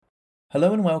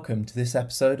Hello and welcome to this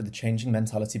episode of the Changing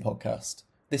Mentality podcast.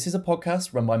 This is a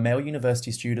podcast run by male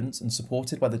university students and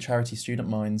supported by the charity Student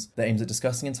Minds that aims at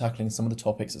discussing and tackling some of the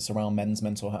topics that surround men's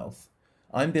mental health.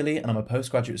 I'm Billy and I'm a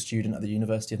postgraduate student at the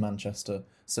University of Manchester,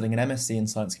 studying an MSc in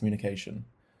Science Communication.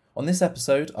 On this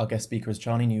episode, our guest speaker is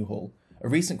Charlie Newhall, a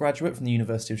recent graduate from the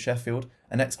University of Sheffield,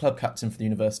 an ex-club captain for the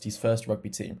university's first rugby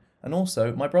team, and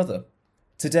also my brother.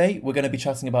 Today, we're going to be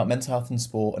chatting about mental health in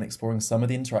sport and exploring some of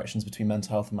the interactions between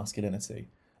mental health and masculinity.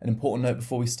 An important note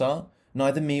before we start,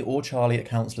 neither me or Charlie are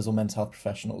counsellors or mental health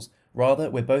professionals.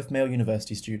 Rather, we're both male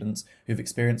university students who've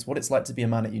experienced what it's like to be a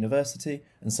man at university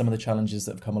and some of the challenges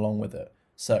that have come along with it.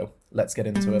 So, let's get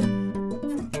into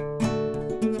it.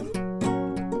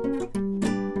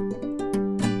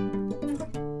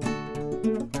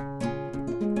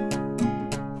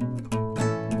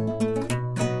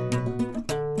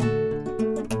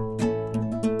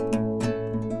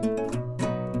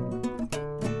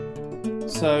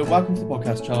 So, welcome to the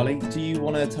podcast, Charlie. Do you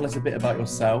want to tell us a bit about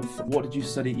yourself? What did you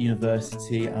study at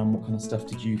university and what kind of stuff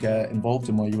did you get involved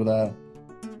in while you were there?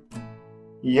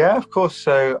 Yeah, of course.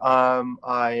 So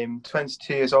I'm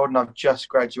 22 years old and I've just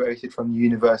graduated from the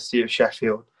University of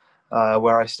Sheffield,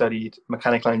 where I studied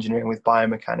mechanical engineering with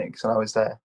biomechanics, and I was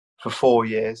there for 4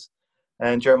 years.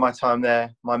 And during my time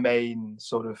there, my main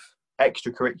sort of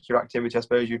extracurricular activity, I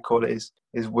suppose you'd call it,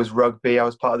 was rugby. I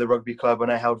was part of the rugby club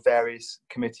and I held various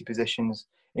committee positions,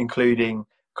 including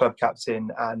club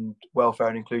captain and welfare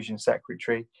and inclusion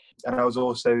secretary. And I was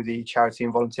also the charity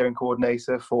and volunteering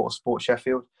coordinator for Sport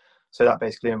Sheffield. So that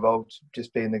basically involved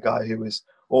just being the guy who was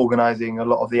organising a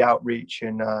lot of the outreach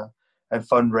and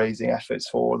fundraising efforts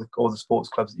for all the sports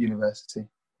clubs at university.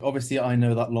 Obviously, I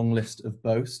know that long list of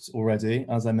boasts already.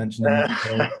 As I mentioned in the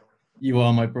intro, you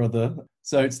are my brother.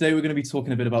 So today we're going to be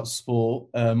talking a bit about sport.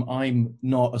 I'm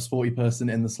not a sporty person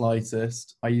in the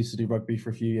slightest. I used to do rugby for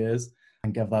a few years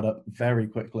and gave that up very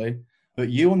quickly. But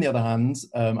you, on the other hand,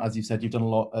 as you said, you've done a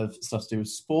lot of stuff to do with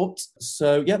sport.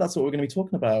 So yeah, that's what we're going to be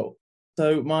talking about.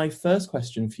 So my first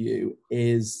question for you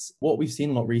is, what we've seen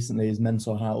a lot recently is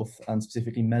mental health, and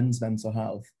specifically men's mental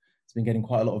health. It's been getting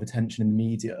quite a lot of attention in the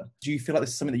media. Do you feel like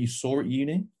this is something that you saw at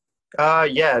uni?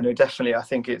 Yeah, no, definitely. I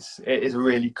think it is a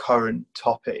really current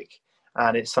topic,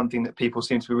 and it's something that people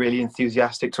seem to be really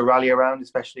enthusiastic to rally around,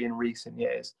 especially in recent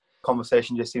years.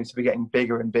 Conversation just seems to be getting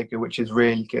bigger and bigger, which is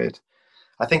really good.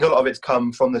 I think a lot of it's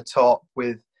come from the top,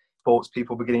 with sports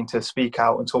people beginning to speak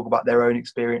out and talk about their own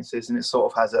experiences, and it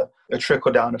sort of has a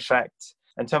trickle-down effect.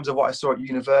 In terms of what I saw at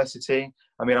university,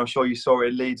 I mean, I'm sure you saw it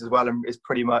at Leeds as well, and it's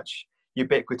pretty much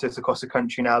ubiquitous across the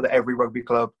country now that every rugby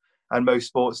club and most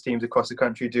sports teams across the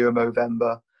country do a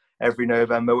Movember every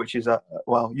November, which is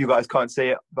well, you guys can't see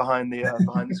it behind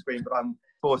the screen, but I'm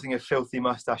sporting a filthy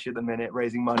mustache at the minute,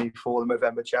 raising money for the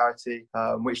Movember charity,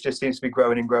 which just seems to be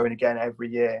growing and growing again every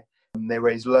year. They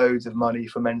raise loads of money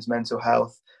for men's mental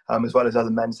health, as well as other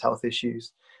men's health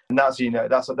issues, and that's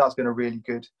been a really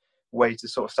good way to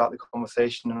sort of start the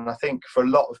conversation. And I think for a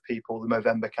lot of people, the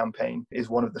Movember campaign is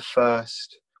one of the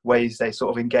first ways they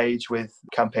sort of engage with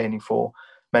campaigning for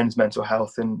men's mental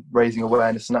health and raising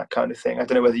awareness and that kind of thing. I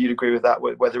don't know whether you'd agree with that,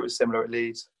 whether it was similar at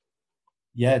Leeds.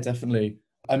 Yeah, definitely.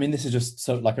 I mean, this is just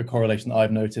so like a correlation that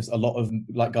I've noticed. A lot of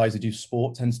like guys who do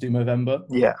sport tend to do Movember.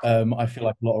 Yeah. I feel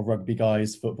like a lot of rugby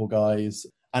guys, football guys,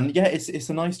 and yeah, it's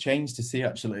a nice change to see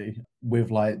actually, with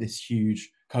like this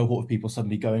huge cohort of people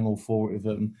suddenly going all for it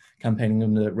with campaigning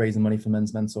and raising money for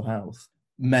men's mental health.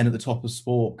 Men at the top of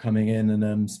sport coming in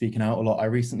and speaking out a lot. I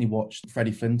recently watched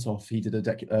Freddie Flintoff. He did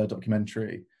a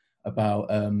documentary about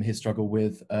his struggle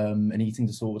with an eating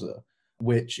disorder,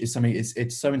 which is something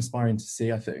it's so inspiring to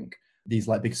see. I think these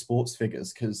like big sports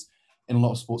figures, because in a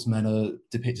lot of sports, men are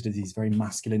depicted as these very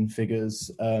masculine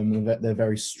figures. They're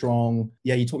very strong.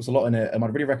 Yeah, he talks a lot in it.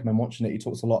 I'd really recommend watching it. He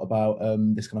talks a lot about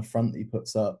this kind of front that he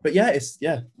puts up. But yeah, it's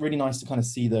really nice to kind of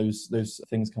see those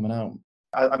things coming out.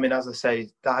 I mean, as I say,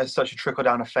 that has such a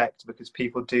trickle-down effect because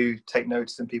people do take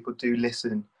notice and people do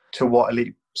listen to what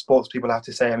elite sports people have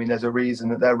to say. I mean, there's a reason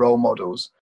that they're role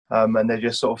models, and they're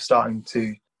just sort of starting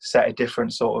to set a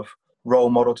different sort of role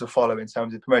model to follow in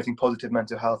terms of promoting positive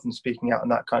mental health and speaking out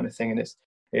and that kind of thing. And it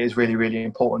is really, really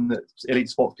important that elite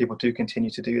sports people do continue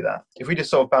to do that. If we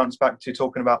just sort of bounce back to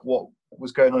talking about what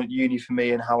was going on at uni for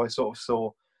me and how I sort of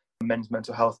saw men's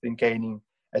mental health been gaining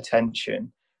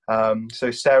attention.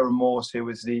 So Sarah Morse, who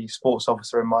was the sports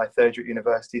officer in my third year at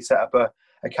university, set up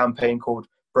a campaign called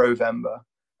Brovember,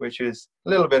 which is a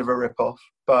little bit of a rip-off,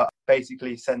 but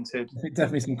basically centred... I think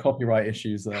definitely some copyright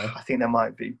issues there. I think there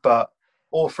might be, but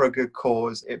all for a good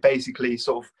cause. It basically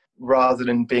sort of, rather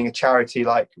than being a charity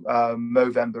like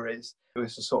Movember is, it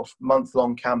was a sort of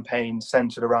month-long campaign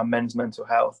centred around men's mental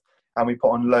health. And we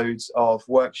put on loads of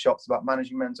workshops about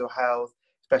managing mental health,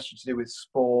 especially to do with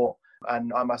sport.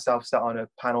 And I myself sat on a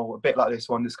panel a bit like this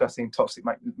one discussing toxic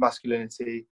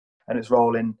masculinity and its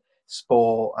role in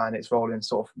sport and its role in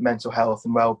sort of mental health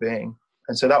and well-being.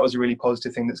 And so that was a really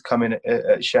positive thing that's come in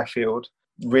at Sheffield,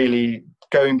 really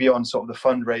going beyond sort of the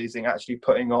fundraising, actually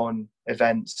putting on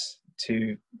events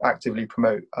to actively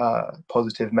promote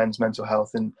positive men's mental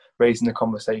health and raising the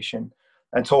conversation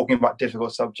and talking about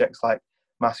difficult subjects like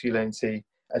masculinity,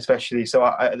 especially. So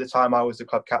at the time I was the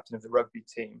club captain of the rugby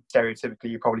team. Stereotypically,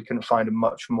 you probably couldn't find a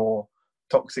much more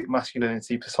toxic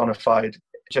masculinity personified,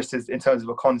 just as in terms of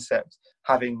a concept,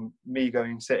 having me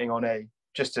going sitting on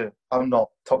I'm not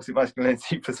toxic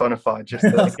masculinity personified, just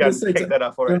to, if you hadn't picked that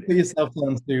up already. Don't put yourself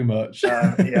down too much.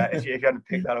 If you hadn't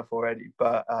picked that up already.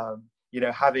 But,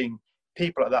 having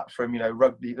people like that from, the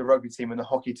rugby team and the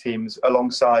hockey teams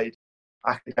alongside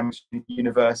academics at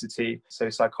university, so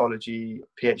psychology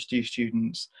PhD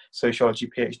students, sociology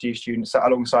PhD students,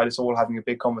 alongside us all having a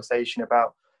big conversation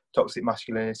about toxic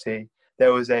masculinity.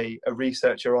 There was a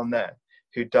researcher on there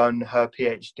who'd done her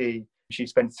PhD. She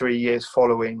spent 3 years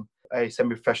following a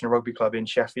semi-professional rugby club in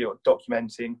Sheffield,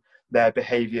 documenting their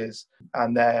behaviours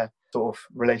and their sort of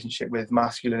relationship with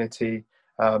masculinity,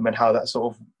 and how that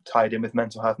sort of tied in with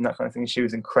mental health and that kind of thing. She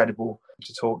was incredible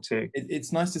to talk to.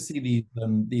 It's nice to see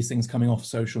these things coming off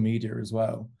social media as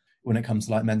well. When it comes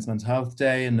to like Men's Mental Health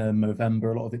Day in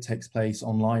November, a lot of it takes place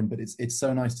online, but it's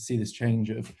so nice to see this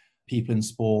change of people in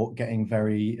sport getting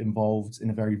very involved in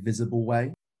a very visible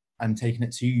way and taking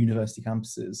it to university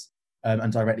campuses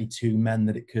and directly to men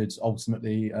that it could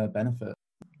ultimately benefit.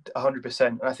 100%.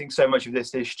 And I think so much of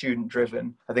this is student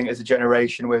driven. I think as a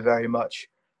generation, we're very much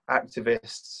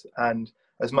activists, and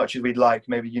as much as we'd like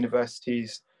maybe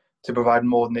universities to provide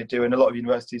more than they do, and a lot of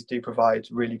universities do provide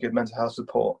really good mental health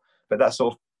support, but that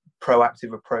sort of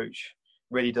proactive approach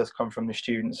really does come from the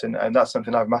students, and that's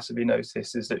something I've massively noticed,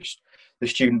 is that the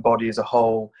student body as a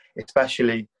whole,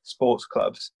 especially sports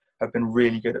clubs, have been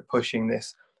really good at pushing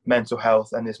this mental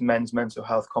health and this men's mental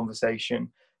health conversation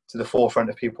to the forefront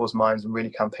of people's minds and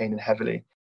really campaigning heavily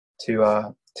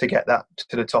to get that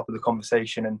to the top of the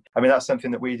conversation. And I mean, that's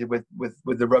something that we did with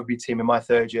the rugby team in my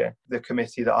third year, the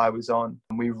committee that I was on.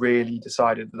 And we really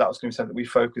decided that was going to be something we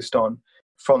focused on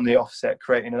from the offset,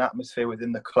 creating an atmosphere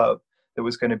within the club that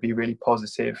was going to be really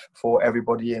positive for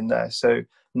everybody in there. So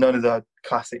none of the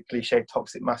classic cliche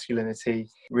toxic masculinity,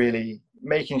 really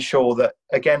making sure that,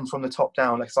 again, from the top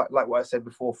down, like what I said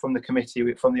before, from the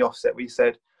committee, from the offset, we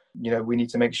said, we need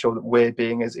to make sure that we're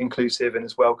being as inclusive and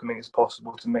as welcoming as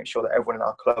possible to make sure that everyone in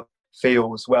our club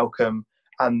feels welcome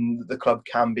and the club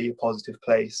can be a positive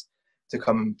place to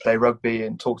come and play rugby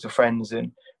and talk to friends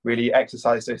and really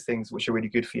exercise those things which are really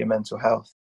good for your mental health.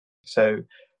 So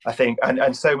I think,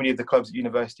 and so many of the clubs at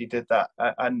university did that,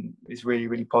 and it's really,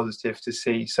 really positive to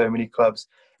see so many clubs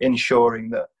ensuring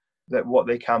that what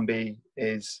they can be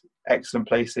is excellent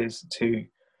places to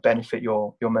benefit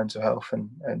your mental health, and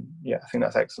yeah, I think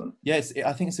that's excellent. Yes,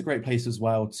 I think it's a great place as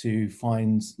well to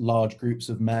find large groups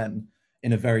of men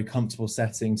in a very comfortable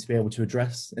setting to be able to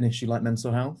address an issue like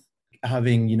mental health.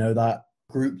 Having that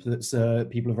group that's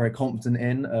people are very confident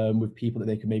in, with people that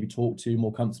they can maybe talk to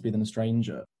more comfortably than a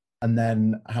stranger, and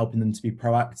then helping them to be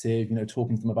proactive,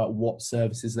 talking to them about what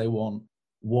services they want,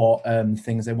 what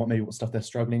things they want, maybe what stuff they're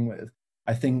struggling with.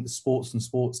 I think sports and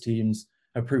sports teams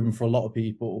have proven for a lot of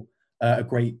people a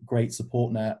great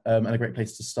support net, and a great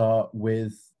place to start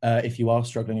with if you are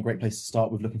struggling, a great place to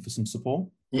start with looking for some support.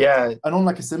 Yeah. And on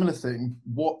like a similar thing,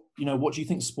 what do you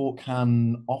think sport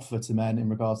can offer to men in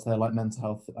regards to their like mental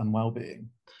health and well-being?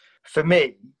 For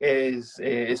me,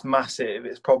 it's massive.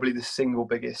 It's probably the single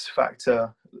biggest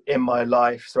factor in my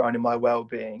life surrounding my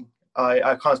well-being.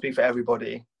 I can't speak for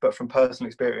everybody, but from personal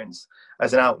experience,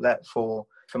 as an outlet for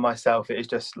myself, it is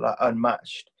just like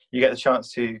unmatched. You get the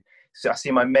chance to. So I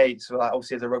see my mates, like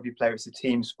obviously as a rugby player, it's a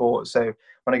team sport. So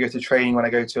when I go to training, when I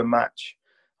go to a match,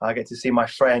 I get to see my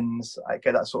friends. I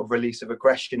get that sort of release of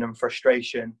aggression and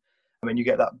frustration. I mean, you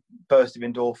get that burst of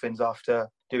endorphins after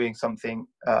doing something,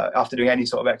 after doing any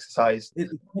sort of exercise.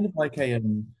 It's kind of like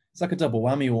it's like a double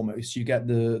whammy almost. You get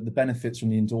the benefits from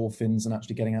the endorphins and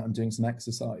actually getting out and doing some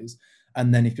exercise.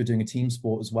 And then if you're doing a team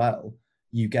sport as well,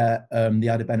 you get the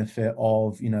added benefit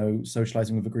of,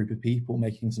 socializing with a group of people,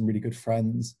 making some really good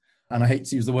friends. And I hate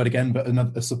to use the word again, but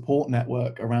a support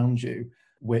network around you,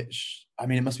 which, I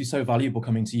mean, it must be so valuable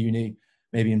coming to uni,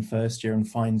 maybe in first year, and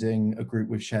finding a group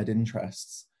with shared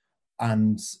interests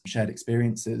and shared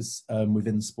experiences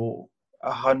within sport.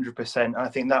 100%. I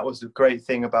think that was the great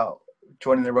thing about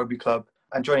joining the rugby club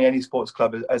and joining any sports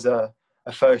club as a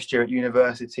first year at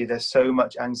university. There's so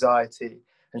much anxiety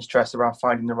and stress around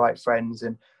finding the right friends,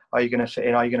 and are you going to fit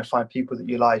in? Are you going to find people that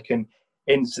you like? And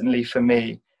instantly for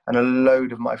me and a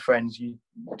load of my friends, you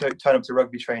don't turn up to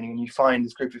rugby training and you find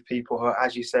this group of people who are,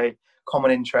 as you say,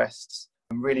 common interests,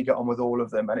 and really get on with all of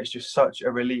them. And it's just such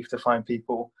a relief to find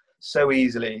people so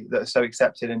easily that are so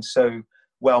accepted and so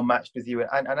well matched with you.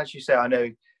 And as you say, I know,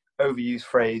 overused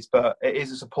phrase, but it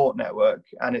is a support network,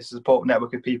 and it's a support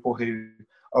network of people who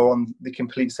are on the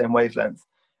complete same wavelength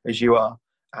as you are.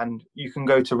 And you can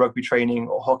go to rugby training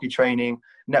or hockey training,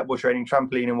 netball training,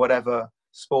 trampoline, and whatever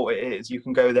sport it is. You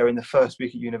can go there in the first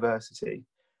week at university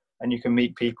and you can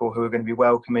meet people who are going to be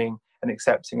welcoming and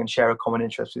accepting and share a common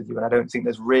interest with you. And I don't think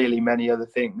there's really many other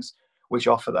things which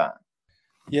offer that.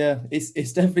 Yeah, it's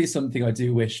definitely something I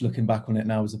do wish, looking back on it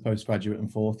now as a postgraduate in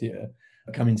fourth year,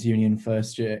 coming to uni in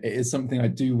first year, it is something I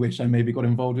do wish I maybe got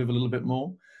involved with a little bit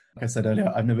more. Like I said earlier,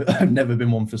 I've never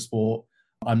been one for sport.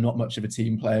 I'm not much of a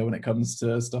team player when it comes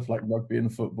to stuff like rugby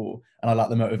and football, and I lack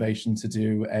the motivation to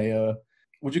do a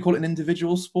would you call it an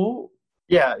individual sport?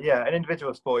 Yeah, an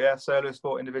individual sport, solo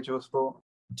sport, individual sport.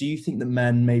 Do you think that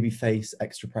men maybe face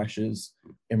extra pressures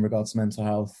in regards to mental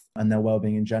health and their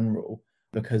well-being in general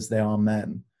because they are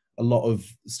men? A lot of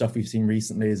stuff we've seen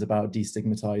recently is about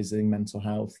destigmatizing mental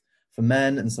health for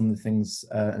men and some of the things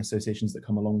and associations that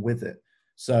come along with it.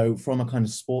 So from a kind of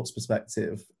sports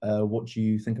perspective, what do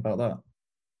you think about that?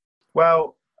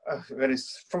 Well,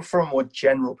 from a more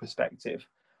general perspective,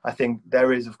 I think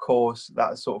there is, of course,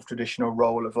 that sort of traditional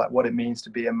role of like what it means to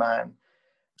be a man.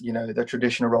 You know, the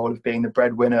traditional role of being the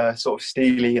breadwinner, sort of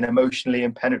steely and emotionally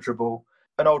impenetrable,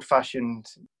 an old-fashioned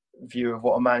view of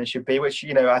what a man should be, which,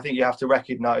 you know, I think you have to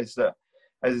recognise that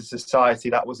as a society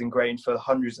that was ingrained for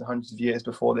hundreds and hundreds of years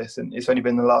before this. And it's only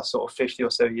been the last sort of 50 or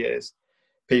so years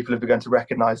people have begun to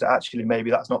recognise that actually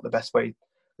maybe that's not the best way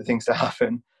for things to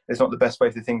happen. It's not the best way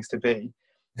for things to be.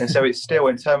 And so it's still,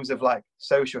 in terms of like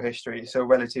social history, so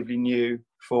relatively new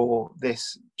for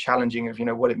this challenging of, you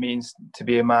know, what it means to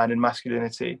be a man and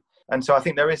masculinity. And so I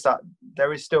think there is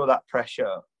still that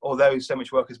pressure, although so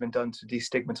much work has been done to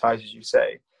destigmatize, as you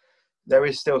say, there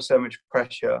is still so much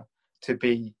pressure to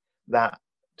be that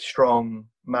strong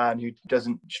man who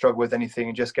doesn't struggle with anything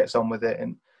and just gets on with it.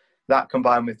 And that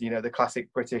combined with, you know, the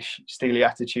classic British steely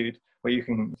attitude where you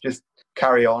can just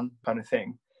carry on kind of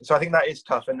thing. So I think that is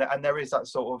tough. And there is that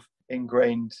sort of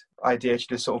ingrained idea to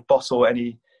just sort of bottle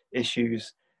any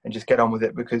issues and just get on with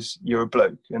it because you're a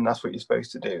bloke and that's what you're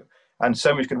supposed to do. And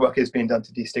so much good work is being done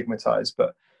to destigmatize,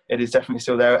 but it is definitely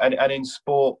still there. And in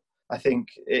sport, I think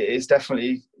it is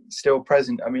definitely still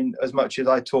present. I mean, as much as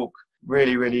I talk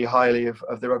really, really highly of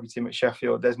the rugby team at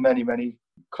Sheffield, there's many, many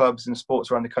clubs and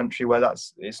sports around the country where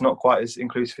it's not quite as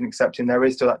inclusive and accepting. There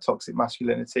is still that toxic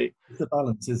masculinity. It's a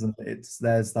balance, isn't it?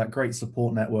 There's that great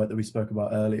support network that we spoke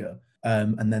about earlier.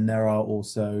 And then there are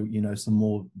also, you know, some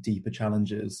more deeper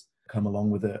challenges come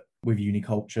along with it. With uni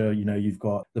culture, you know, you've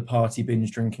got the party binge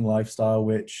drinking lifestyle,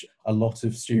 which a lot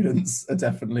of students are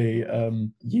definitely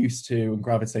used to and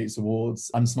gravitate towards.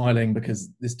 I'm smiling because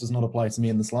this does not apply to me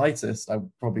in the slightest. I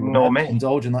probably wouldn't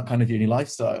indulge in that kind of uni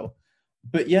lifestyle.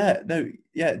 But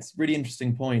it's a really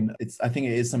interesting point. I think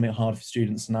it is something hard for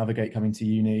students to navigate coming to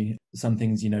uni. Some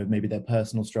things, you know, maybe their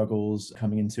personal struggles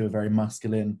coming into a very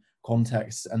masculine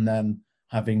context and then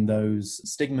having those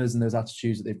stigmas and those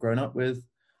attitudes that they've grown up with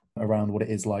around what it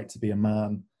is like to be a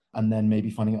man, and then maybe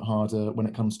finding it harder when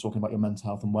it comes to talking about your mental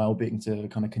health and well-being to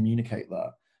kind of communicate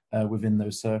that within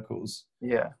those circles.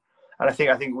 Yeah. And I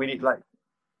think we need, like,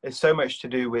 it's so much to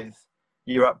do with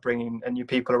your upbringing and your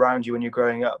people around you when you're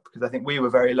growing up, because I think we were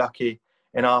very lucky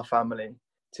in our family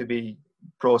to be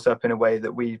brought up in a way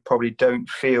that we probably don't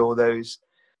feel those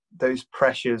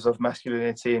pressures of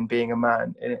masculinity and being a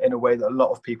man in a way that a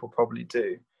lot of people probably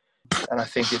do. And I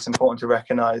think it's important to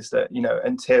recognize that, you know,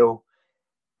 until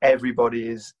everybody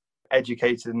is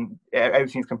educated and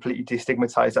everything's completely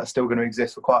destigmatized, that's still going to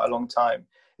exist for quite a long time.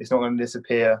 It's not going to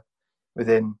disappear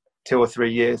within 2 or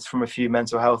 3 years from a few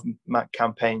mental health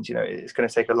campaigns. You know, it's going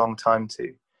to take a long time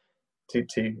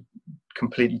to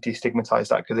completely destigmatize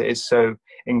that, because it is so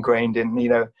ingrained in, you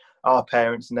know, our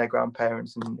parents and their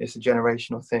grandparents, and it's a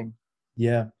generational thing.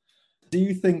 Yeah. Do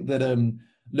you think that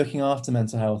looking after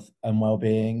mental health and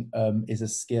well-being is a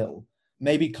skill,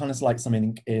 maybe kind of like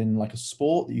something in like a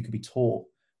sport that you could be taught?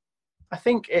 I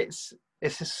think it's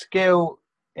a skill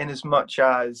in as much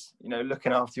as, you know,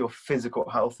 looking after your physical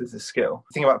health is a skill.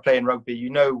 Think about playing rugby, you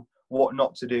know what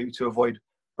not to do to avoid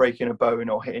breaking a bone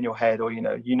or hitting your head, or, you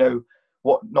know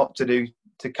what not to do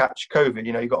to catch COVID.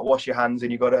 You know, you've got to wash your hands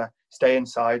and you've got to stay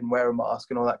inside and wear a mask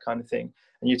and all that kind of thing.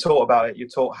 And you're taught about it. You're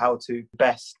taught how to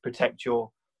best protect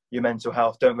your mental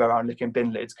health. Don't go around licking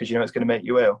bin lids because you know it's going to make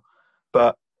you ill.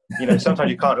 But You know, sometimes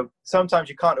you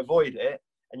can't avoid it,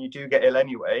 and you do get ill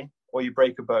anyway, or you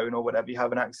break a bone or whatever, you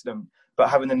have an accident. But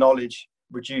having the knowledge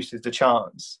reduces the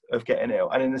chance of getting ill.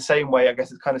 And in the same way, I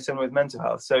guess it's kind of similar with mental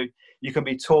health. So you can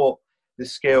be taught the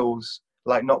skills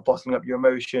like not bottling up your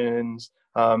emotions,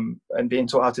 and being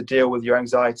taught how to deal with your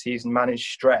anxieties and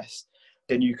manage stress,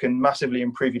 then you can massively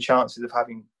improve your chances of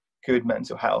having good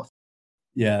mental health.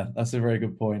 Yeah, that's a very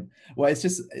good point. Well,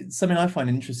 it's something I find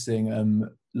interesting,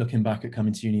 looking back at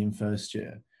coming to uni in first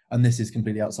year, and this is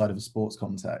completely outside of a sports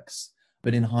context.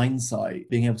 But in hindsight,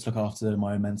 being able to look after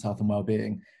my own mental health and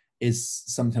well-being is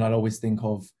something I'd always think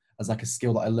of as like a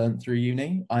skill that I learned through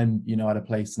uni. I'm, at a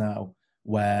place now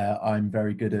where I'm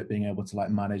very good at being able to like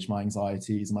manage my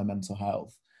anxieties and my mental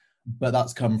health. But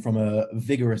that's come from a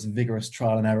vigorous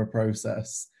trial and error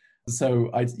process. So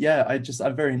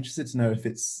I'm very interested to know if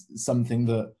it's something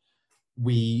that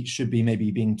we should be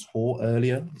maybe being taught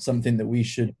earlier, something that we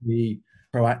should be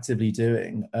proactively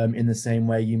doing, in the same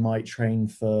way you might train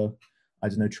for, I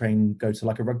don't know, go to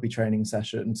like a rugby training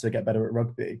session to get better at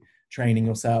rugby, training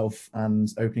yourself and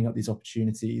opening up these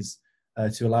opportunities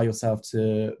to allow yourself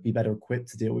to be better equipped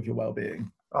to deal with your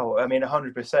well-being. Oh, I mean,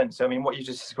 100%. So, I mean, what you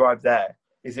just described there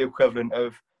is the equivalent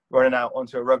of running out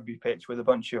onto a rugby pitch with a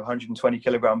bunch of 120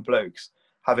 kilogram blokes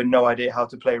having no idea how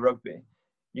to play rugby.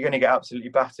 You're going to get absolutely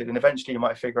battered, and eventually you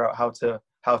might figure out how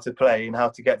to play and how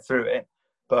to get through it.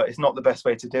 But it's not the best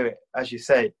way to do it. As you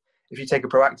say, if you take a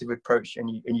proactive approach and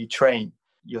you train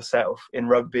yourself in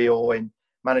rugby or in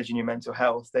managing your mental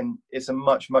health, then it's a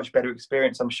much, much better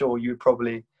experience. I'm sure you would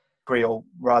probably agree, or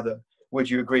rather, would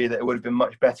you agree that it would have been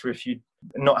much better if you'd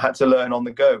not had to learn on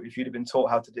the go, if you'd have been taught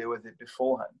how to deal with it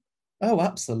beforehand? Oh,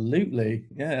 absolutely.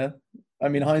 Yeah. I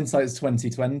mean, hindsight's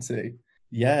 2020.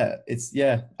 Yeah, it's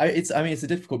a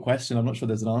difficult question. I'm not sure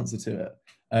there's an answer to it.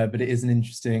 But it is an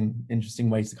interesting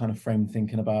way to kind of frame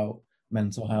thinking about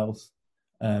mental health,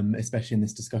 especially in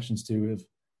this discussion to do with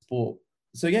sport.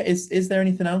 So yeah, is there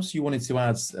anything else you wanted to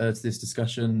add to this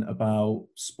discussion about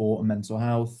sport and mental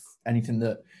health? Anything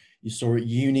that you saw at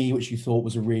uni which you thought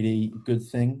was a really good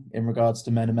thing in regards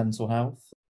to men and mental health?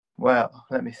 Well,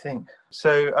 let me think.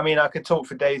 So, I mean, I could talk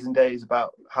for days and days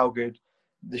about how good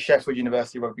the Sheffield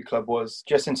University Rugby Club was,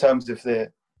 just in terms of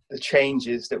the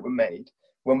changes that were made.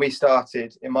 When we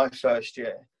started in my first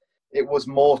year, it was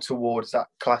more towards that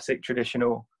classic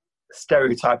traditional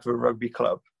stereotype of a rugby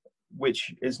club,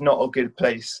 which is not a good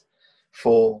place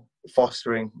for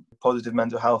fostering positive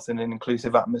mental health in an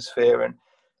inclusive atmosphere, and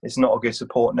it's not a good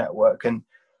support network. And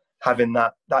having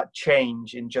that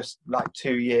change in just like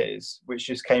 2 years, which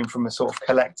just came from a sort of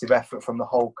collective effort from the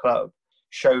whole club,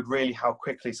 showed really how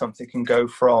quickly something can go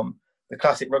from the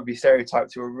classic rugby stereotype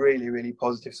to a really, really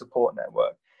positive support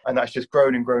network. And that's just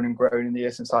grown and grown and grown in the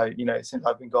year since I've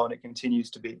been gone. It continues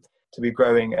to be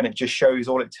growing, and it just shows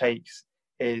all it takes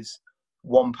is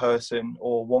one person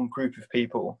or one group of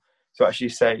people to actually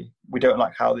say, we don't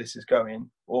like how this is going,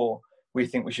 or we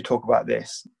think we should talk about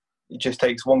this. It just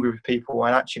takes one group of people,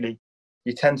 and actually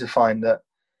you tend to find that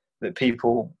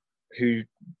people who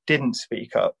didn't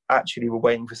speak up actually were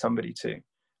waiting for somebody to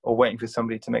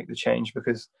make the change,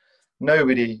 because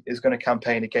nobody is going to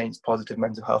campaign against positive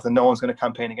mental health, and no one's going to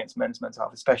campaign against men's mental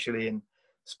health, especially in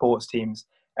sports teams.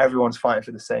 Everyone's fighting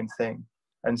for the same thing.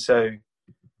 And so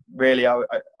really, I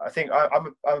think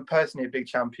I'm personally a big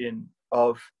champion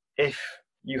of, if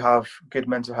you have good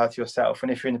mental health yourself,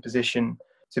 and if you're in a position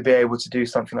to be able to do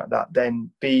something like that, then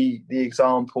be the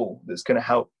example that's going to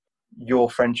help your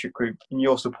friendship group and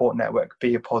your support network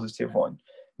be a positive one.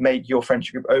 Make your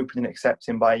friendship group open and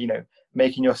accepting by,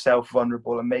 making yourself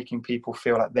vulnerable and making people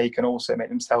feel like they can also make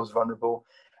themselves vulnerable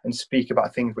and speak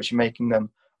about things which are making them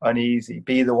uneasy.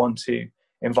 Be the one to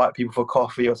invite people for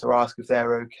coffee or to ask if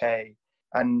they're okay.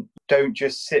 And don't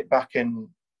just sit back and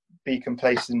be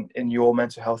complacent in your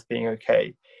mental health being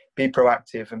okay. Be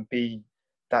proactive and be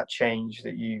that change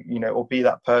that or be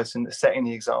that person that's setting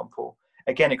the example.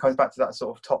 Again, it comes back to that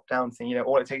sort of top-down thing.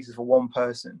 All it takes is for one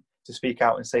person to speak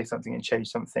out and say something and change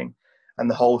something, and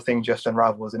the whole thing just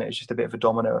unravels, and it's just a bit of a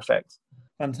domino effect.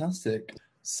 Fantastic.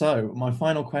 So my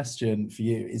final question for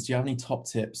you is, do you have any top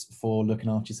tips for looking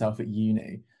after yourself at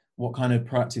uni? What kind of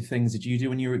proactive things did you do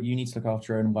when you were at uni to look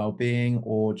after your own well-being,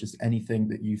 or just anything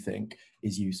that you think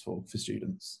is useful for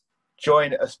students?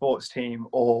 Join a sports team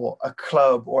or a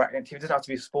club or activity. It doesn't have to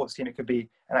be a sports team. It could be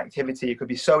an activity. It could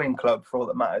be sewing club, for all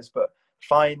that matters. But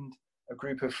find a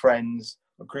group of friends,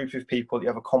 a group of people that you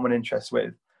have a common interest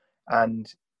with,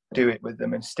 and do it with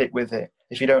them and stick with it.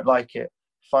 If you don't like it,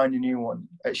 find a new one.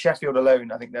 At Sheffield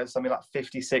alone, I think there's something like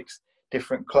 56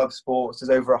 different club sports.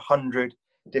 There's over 100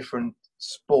 different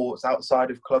sports outside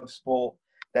of club sport.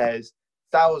 There's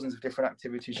thousands of different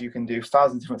activities you can do,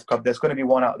 thousands of different clubs. There's going to be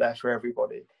one out there for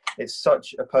everybody. It's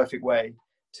such a perfect way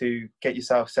to get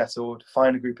yourself settled,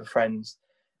 find a group of friends,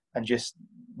 and just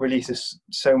releases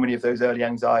so many of those early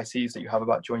anxieties that you have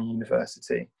about joining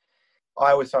university.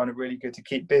 I always found it really good to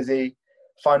keep busy,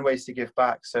 find ways to give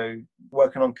back. So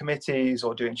working on committees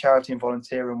or doing charity and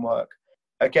volunteering work.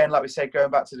 Again, like we said, going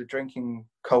back to the drinking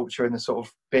culture and the sort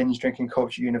of binge drinking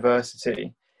culture at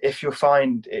university, if you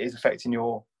find it is affecting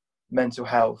your mental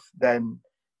health, then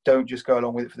don't just go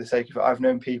along with it for the sake of it. I've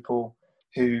known people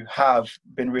who have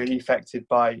been really affected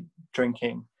by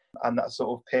drinking and that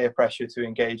sort of peer pressure to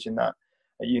engage in that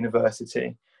at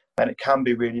university. And it can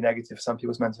be really negative for some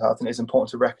people's mental health. And it's important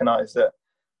to recognise that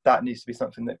that needs to be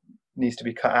something that needs to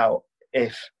be cut out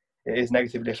if it is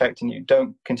negatively affecting you.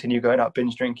 Don't continue going out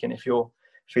binge drinking if you're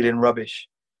feeling rubbish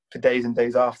for days and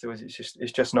days afterwards.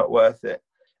 It's just not worth it.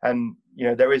 And, you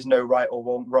know, there is no right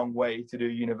or wrong way to do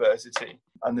university.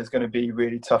 And there's going to be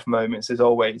really tough moments, as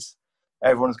always.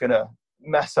 Everyone's going to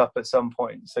mess up at some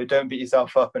point. So don't beat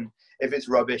yourself up. And if it's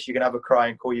rubbish, you can have a cry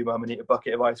and call your mum and eat a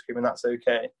bucket of ice cream, and that's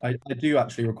okay. I do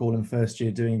actually recall in first year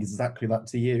doing exactly that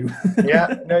to you.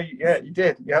 You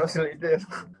did. You absolutely did.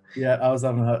 Yeah, I was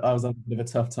having a bit of a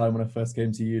tough time when I first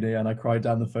came to uni, and I cried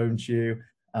down the phone to you.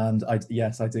 And I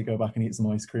did go back and eat some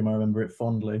ice cream. I remember it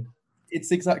fondly.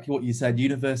 It's exactly what you said.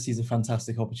 University is a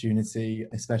fantastic opportunity,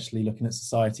 especially looking at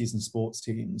societies and sports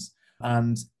teams.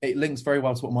 And it links very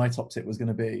well to what my top tip was going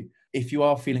to be. If you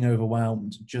are feeling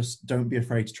overwhelmed, just don't be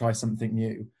afraid to try something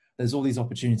new. There's all these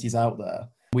opportunities out there.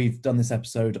 We've done this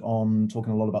episode on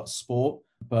talking a lot about sport,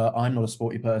 but I'm not a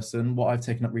sporty person. What I've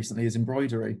taken up recently is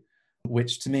embroidery,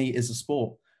 which to me is a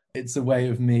sport. It's a way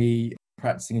of me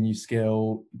practicing a new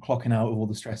skill, clocking out of all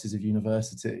the stresses of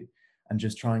university, and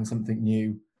just trying something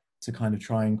new to kind of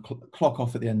try and clock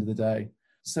off at the end of the day.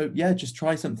 So yeah, just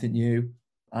try something new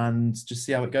and just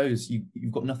see how it goes.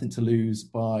 You've got nothing to lose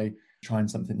by trying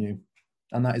something new.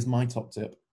 And that is my top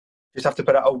tip. Just have to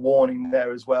put out a warning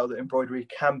there as well that embroidery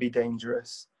can be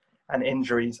dangerous and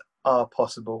injuries are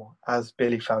possible, as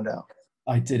Billy found out.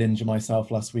 I did injure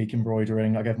myself last week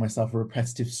embroidering. I gave myself a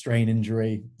repetitive strain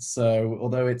injury. So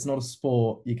although it's not a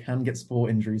sport, you can get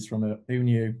sport injuries from it. Who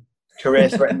knew?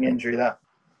 Career-threatening injury, that.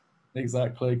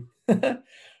 Exactly.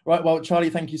 Right, well,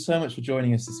 Charlie, thank you so much for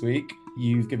joining us this week.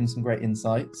 You've given some great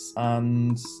insights.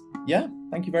 And yeah,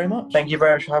 thank you very much. Thank you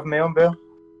very much for having me on, Bill.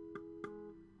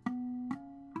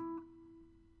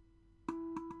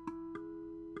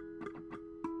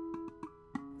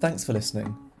 Thanks for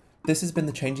listening. This has been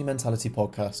the Changing Mentality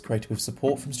podcast, created with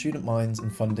support from Student Minds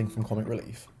and funding from Comic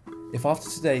Relief. If after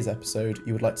today's episode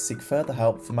you would like to seek further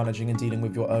help for managing and dealing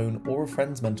with your own or a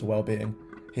friend's mental well-being,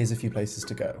 here's a few places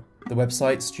to go. The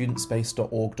website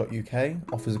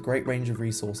studentspace.org.uk offers a great range of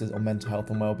resources on mental health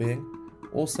and well-being.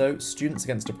 Also,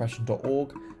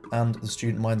 studentsagainstdepression.org and the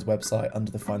Student Minds website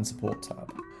under the Find Support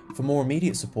tab. For more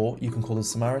immediate support, you can call the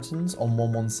Samaritans on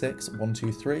 116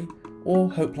 123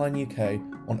 or Hopeline UK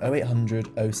on 0800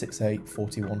 068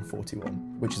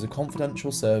 4141, which is a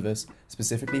confidential service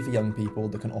specifically for young people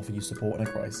that can offer you support in a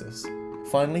crisis.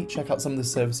 Finally, check out some of the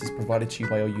services provided to you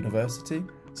by your university,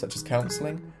 such as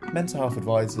counselling, mental health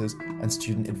advisors, and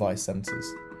student advice centres.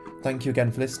 Thank you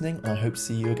again for listening, and I hope to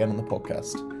see you again on the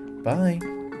podcast.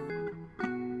 Bye!